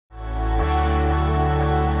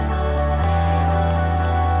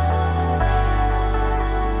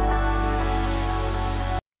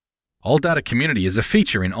ALLDATA Community is a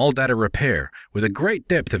feature in ALLDATA Repair with a great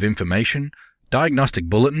depth of information, diagnostic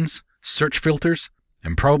bulletins, search filters,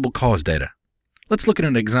 and probable cause data. Let's look at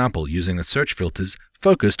an example using the search filters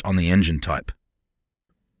focused on the engine type.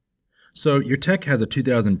 So your tech has a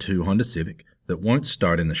 2002 Honda Civic that won't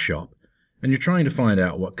start in the shop, and you're trying to find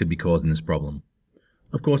out what could be causing this problem.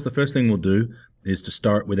 Of course, the first thing we'll do is to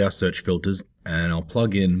start with our search filters, and I'll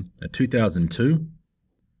plug in a 2002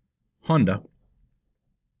 Honda.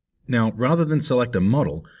 Now, rather than select a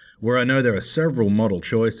model, where I know there are several model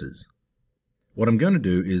choices, what I'm going to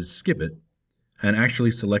do is skip it and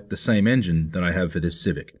actually select the same engine that I have for this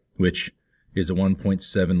Civic, which is a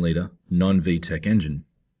 1.7 litre non-VTEC engine.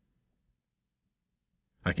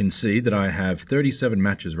 I can see that I have 37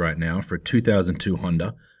 matches right now for a 2002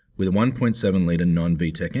 Honda with a 1.7 litre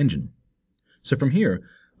non-VTEC engine. So from here,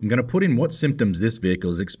 I'm going to put in what symptoms this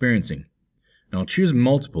vehicle is experiencing. Now I'll choose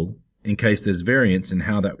multiple in case there's variance in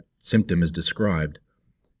how that symptom is described.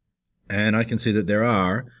 And I can see that there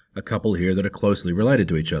are a couple here that are closely related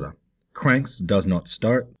to each other. Cranks does not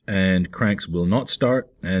start, and cranks will not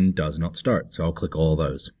start, and does not start. So I'll click all of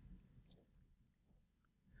those.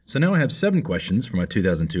 So now I have 7 questions for my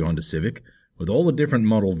 2002 Honda Civic with all the different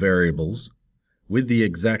model variables with the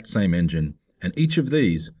exact same engine, and each of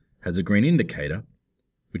these has a green indicator,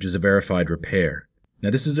 which is a verified repair.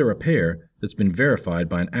 Now this is a repair that's been verified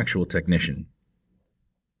by an actual technician.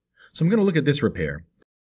 So I'm going to look at this repair.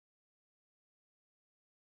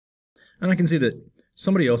 And I can see that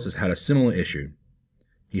somebody else has had a similar issue.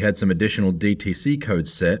 He had some additional DTC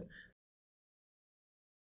codes set.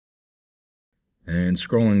 And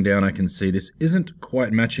scrolling down, I can see this isn't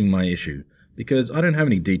quite matching my issue because I don't have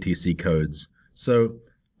any DTC codes. So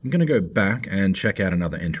I'm going to go back and check out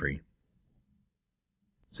another entry.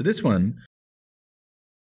 So this one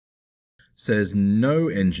says no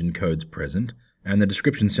engine codes present, and the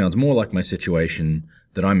description sounds more like my situation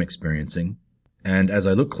that I'm experiencing. And as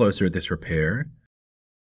I look closer at this repair,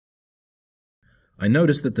 I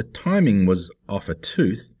notice that the timing was off a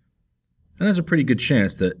tooth, and there's a pretty good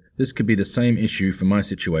chance that this could be the same issue for my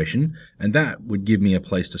situation, and that would give me a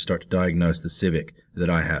place to start to diagnose the Civic that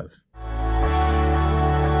I have.